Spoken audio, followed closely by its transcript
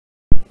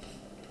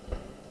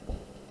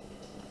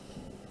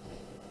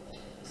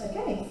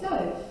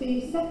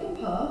the second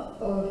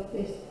part of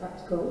this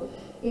practical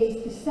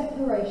is the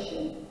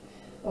separation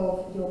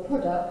of your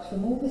product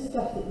from all the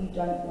stuff that you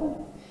don't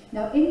want.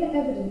 Now, in the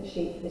evidence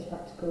sheet for this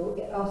practical,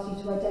 it asks you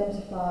to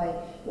identify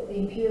what the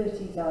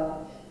impurities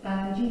are,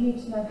 and you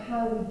need to know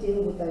how we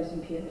deal with those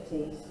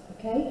impurities.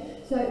 Okay?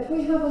 So if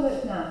we have a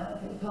look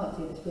now, you can't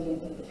see this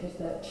brilliantly because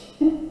the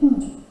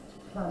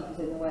plant is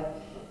in the way.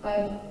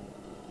 I'll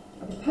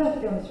be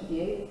perfectly honest with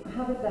you, I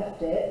haven't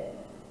left it.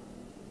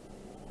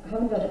 I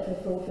haven't done it for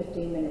the full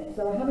 15 minutes,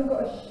 so I haven't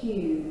got a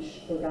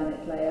huge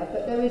organic layer,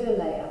 but there is a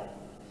layer.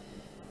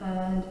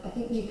 And I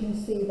think you can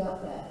see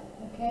that there,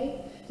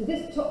 okay? So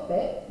this top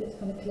bit, that's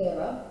kind of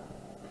clearer,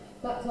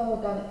 that's our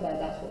organic layer,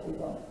 that's what we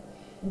want.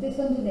 And this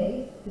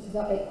underneath, this is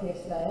our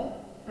aqueous layer,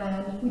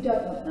 and we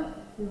don't want that.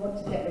 We want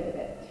to get rid of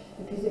it,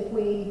 because if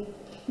we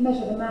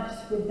measure the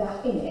mass with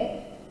that in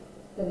it,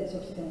 then it's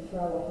obviously going to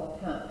throw off our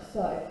tap.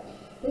 So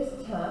this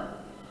tap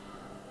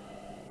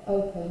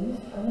opens,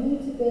 and we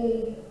need to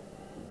be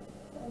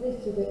a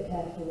little bit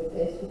careful with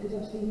this, because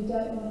obviously we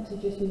don't want to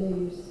just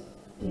lose,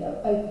 you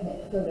know, open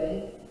it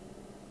fully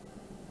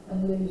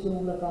and lose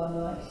all of our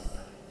nice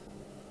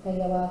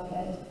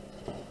haloalkane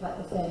at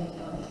the same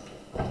time.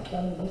 So I'm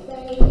going to be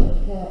very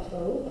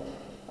careful.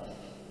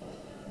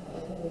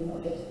 Probably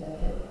not this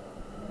level.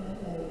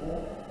 There we go.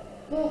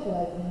 Careful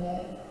opening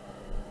it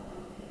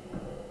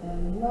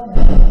and run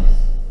out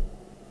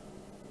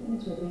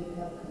into a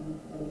beaker.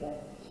 There we go.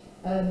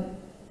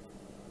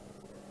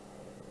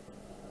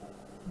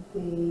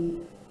 The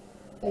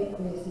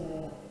aqueous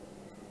layer.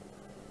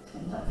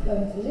 And that's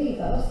going to leave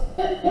us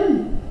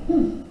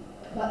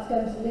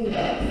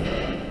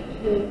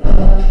with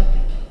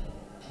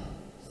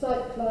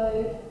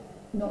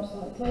not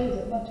cyclo, is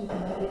it much of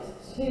that? It's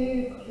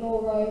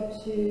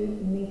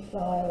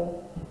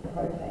 2-chloro-2-methyl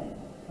propane.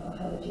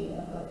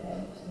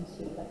 Haloalkane, just going to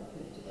speed that up a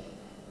little bit.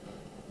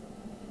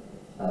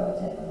 Oh, I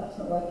take that, that's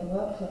not working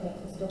well, so I have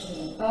to stop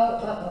it. Oh,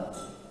 that one.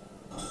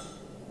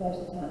 There's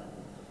the tap.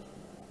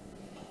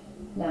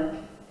 Now,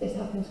 this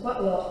happens quite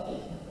a lot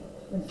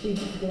when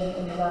students are doing it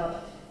in the lab.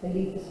 They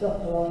leave the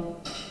stopper on,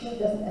 it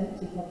doesn't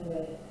empty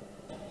properly,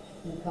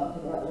 and you can't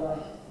figure out why.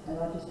 And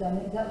I've just done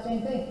the exact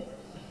same thing.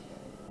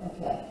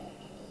 Okay.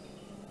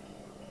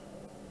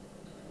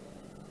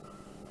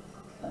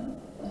 There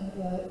we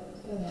go,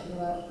 it's going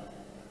everywhere.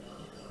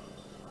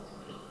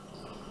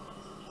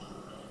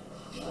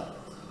 Right.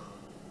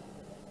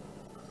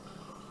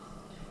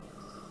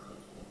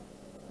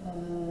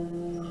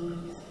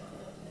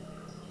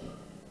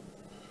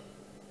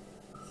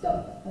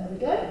 Stop. There we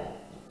go.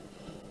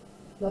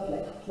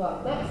 Lovely.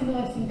 Right, that's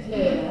nice and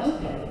clear now.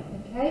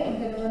 Okay, I'm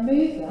going to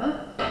remove that.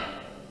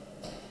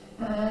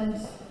 And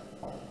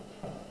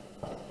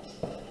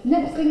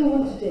next thing I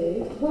want to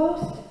do,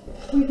 whilst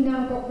we've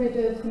now got rid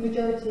of the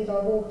majority of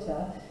our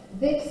water,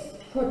 this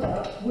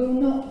product will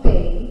not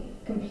be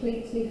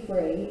completely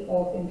free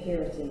of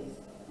impurities.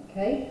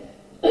 Okay?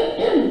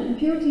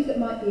 Impurities that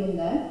might be in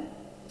there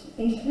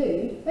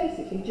include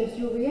basically just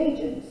your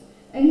reagents.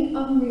 Any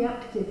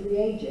unreactive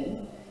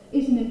reagent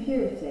is an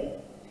impurity.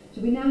 So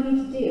we now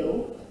need to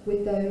deal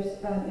with those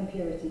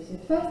impurities. So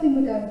the first thing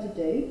we're going to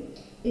do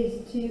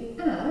is to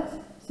add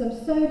some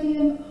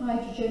sodium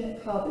hydrogen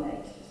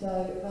carbonate. So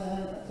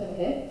that's over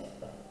here.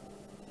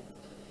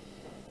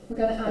 We're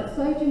going to add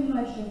sodium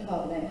hydrogen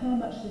carbonate. How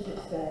much does it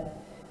say?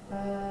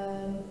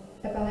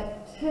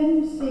 About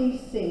 10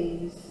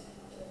 cc's.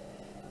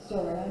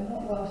 Sorry, I'm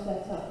not well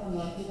set up, am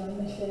I? Because I'm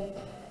missing.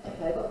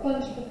 Okay, I've got a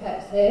bunch of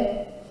pipettes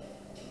here.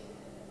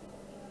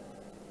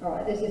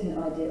 Alright, this isn't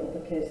ideal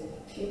because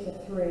it's a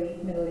 3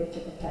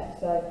 millilitre pipette,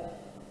 so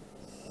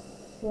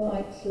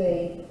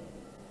slightly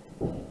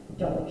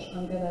dodge.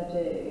 I'm going to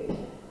do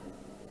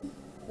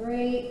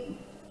 3,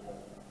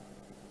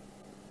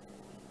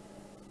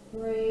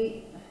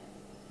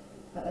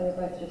 but they were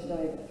both just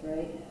over 3,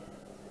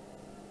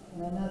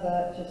 and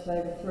another just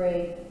over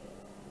 3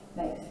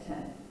 makes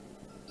 10.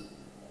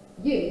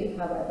 You,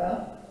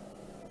 however,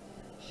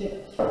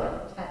 should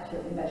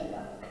accurately measure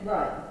that.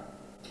 Right,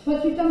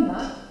 once we've done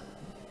that,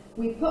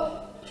 we put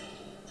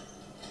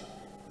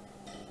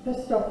the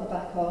stopper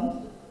back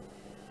on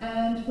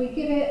and we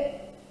give it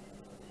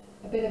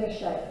a bit of a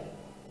shake,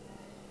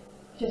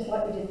 just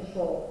like we did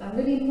before. And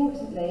really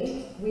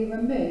importantly, we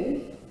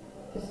remove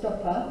the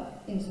stopper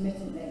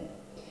intermittently.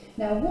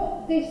 Now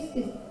what this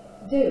is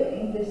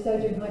doing, this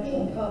sodium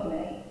hydrogen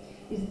carbonate,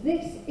 is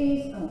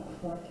oh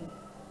crikey,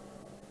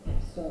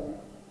 sorry,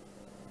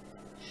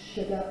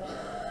 sugar,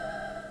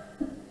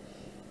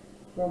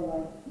 wrong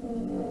way.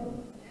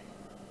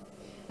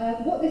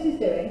 What this is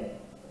doing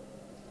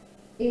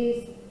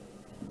is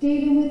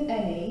dealing with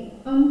any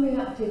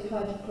unreacted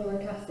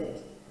hydrochloric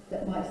acid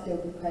that might still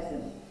be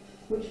present,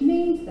 which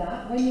means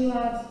that when you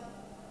add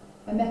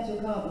a metal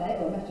carbonate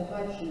or a metal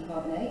hydrogen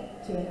carbonate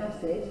to an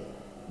acid,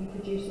 you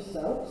produce a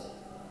salt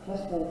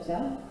plus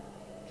water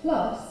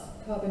plus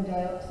carbon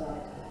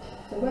dioxide.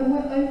 So when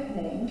we're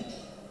opening,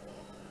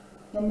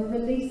 when we're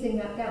releasing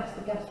that gas,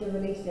 the gas we're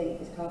releasing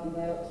is carbon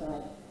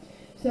dioxide.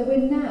 So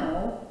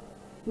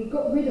we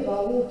got rid of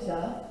our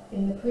water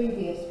in the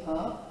previous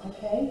part,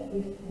 okay,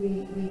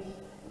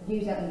 we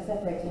use that in the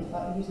separating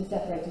funnel, use the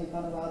separating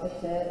funnel rather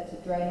to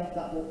drain off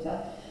that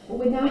water. But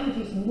we're now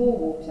producing more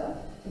water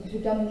because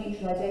we've done a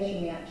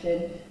neutralisation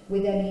reaction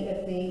with any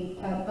of the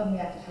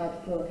unreacted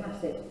hydrochloric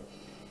acid.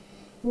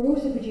 We're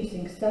also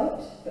producing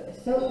salt, but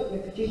the salt that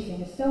we're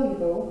producing is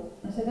soluble,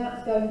 and so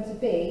that's going to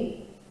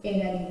be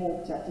in any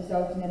water,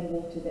 dissolved in any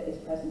water that is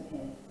present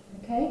here.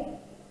 Okay?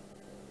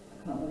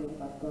 I can't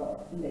believe I've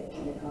got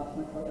literally half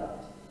my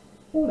product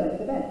all over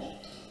the bench.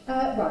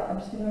 Right, I'm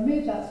just going to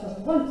remove that stuff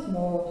once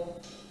more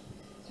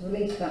to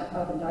release that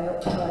carbon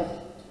dioxide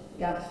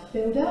gas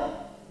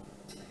build-up.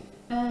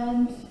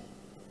 And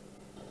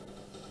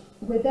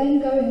we're then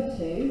going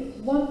to,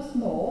 once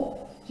more,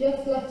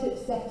 just let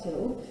it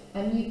settle,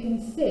 and you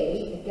can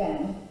see,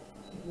 again,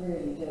 I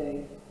really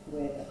do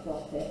with a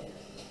cloth here,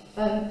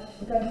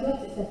 we're going to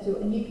let it settle,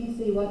 and you can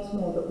see once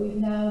more that we've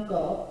now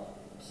got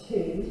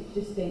two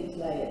distinct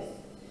layers.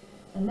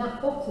 And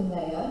that bottom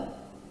layer,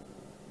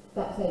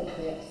 that's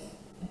aqueous,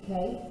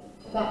 okay?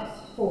 That's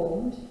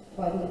formed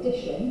by the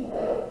addition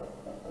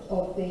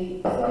of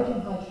the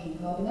sodium hydrogen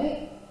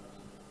carbonate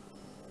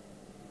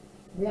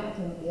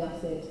reacting with the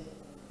acid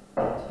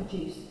to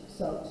produce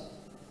salt,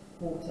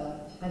 water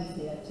and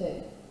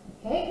CO2.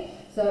 Okay,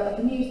 so I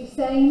can use the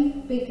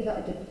same beaker that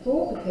I did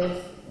before because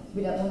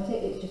we don't want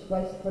it, it's just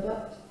waste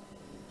product.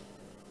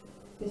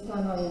 This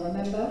time I will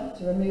remember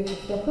to remove the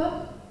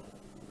stopper.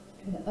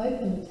 I'm going to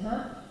open the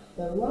tap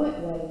the right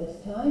way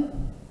this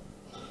time,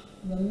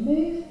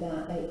 remove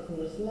that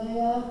aqueous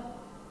layer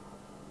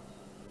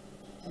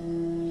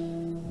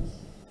and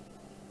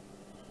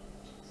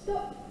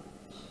stop.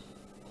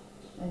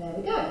 And there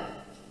we go.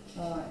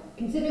 Alright,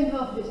 considering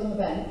half of it's on the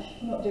bench,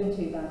 I'm not doing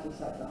too badly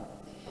so far.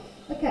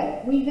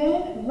 Okay, we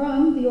then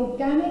run the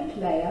organic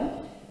layer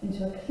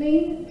into a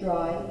clean,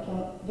 dry,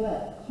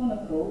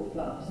 conical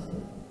flask.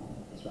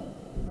 This one.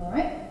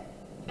 Alright,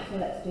 so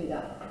let's do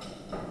that.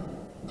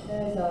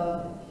 There's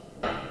our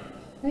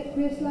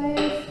aqueous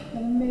layers.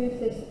 I'm going to move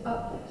this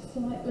up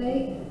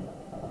slightly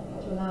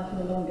to allow for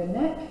the longer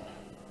neck.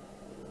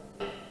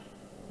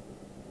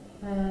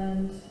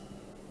 And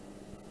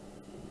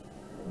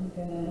I'm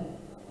going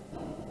to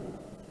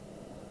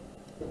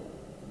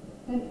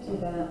empty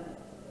that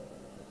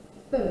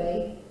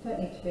fully. Don't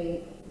need to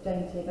be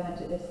dainty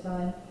about it this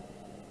time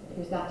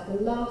because that's the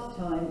last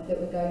time that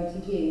we're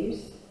going to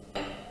use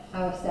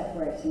our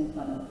separating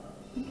funnel.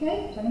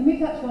 Okay, so I'm going to move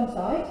that to one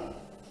side.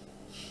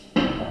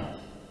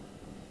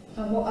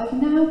 And what I've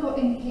now got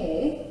in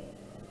here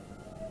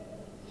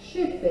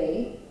should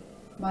be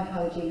my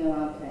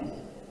haloalkane.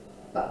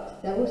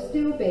 But there will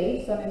still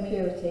be some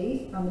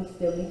impurities and we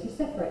still need to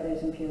separate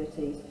those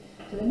impurities.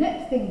 So the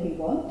next thing we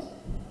want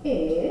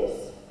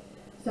is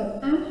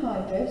some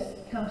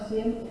anhydrous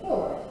calcium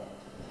chloride,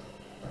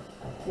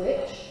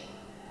 which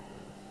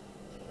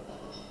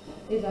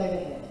is over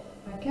here.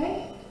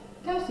 Okay?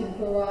 Calcium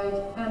chloride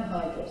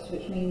anhydrous,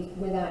 which means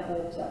without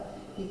water.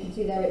 You can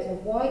see there it's a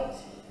white,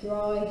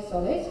 dry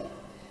solid.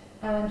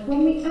 And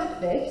when we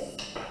add this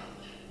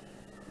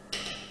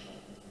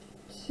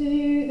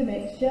to the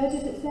mixture,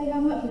 does it say how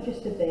much or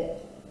just a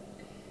bit?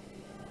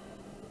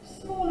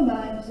 Small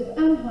amounts of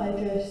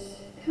anhydrous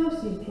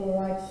calcium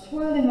chloride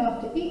swirling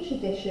after each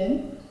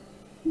addition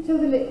until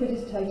the liquid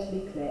is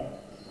totally clear.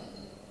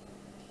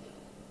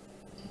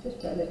 Just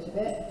put a little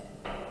bit,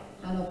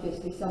 and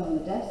obviously some on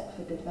the desk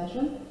for good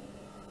measure.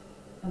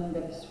 And I'm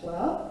going to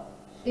swirl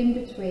in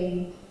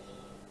between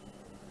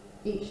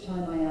each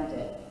time I add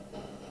it.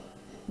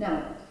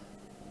 Now,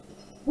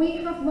 we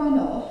have run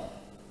off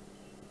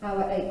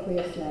our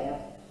aqueous layer,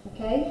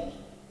 okay?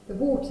 The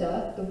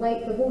water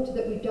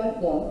that we don't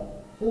want,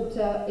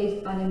 water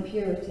is an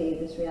impurity of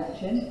this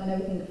reaction. I know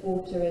we think of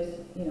water as,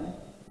 you know,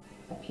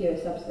 a pure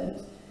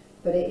substance,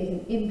 but it is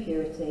an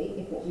impurity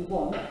if what we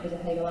want is a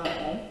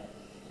haloalkane.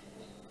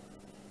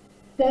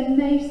 There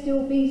may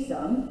still be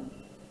some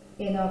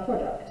in our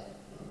product.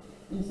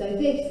 And so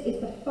this is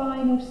the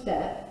final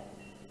step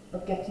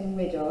of getting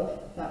rid of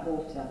that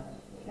water.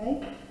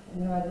 Okay? I'm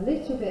going to add a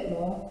little bit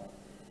more.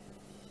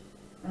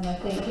 And I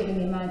think given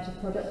the amount of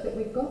product that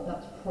we've got,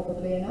 that's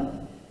probably enough.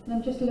 And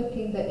I'm just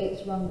looking that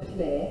it's run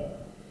clear.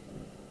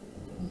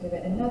 I'll give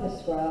it another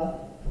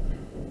swirl.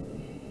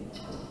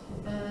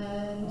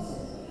 And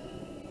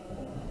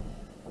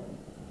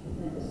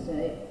let's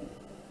see.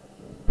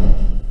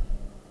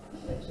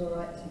 That looks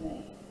alright to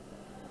me.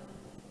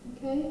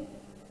 Okay?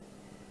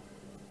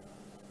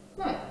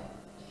 Right.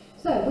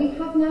 So we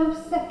have now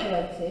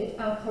separated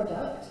our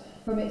product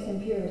from its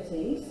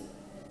impurities.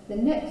 The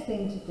next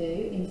thing to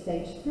do in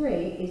stage 3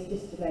 is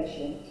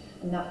distillation,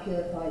 and that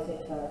purifies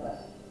it further.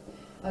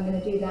 I'm going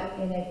to do that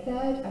in a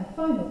third and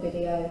final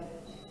video,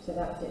 so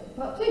that's it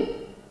for part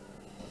 2.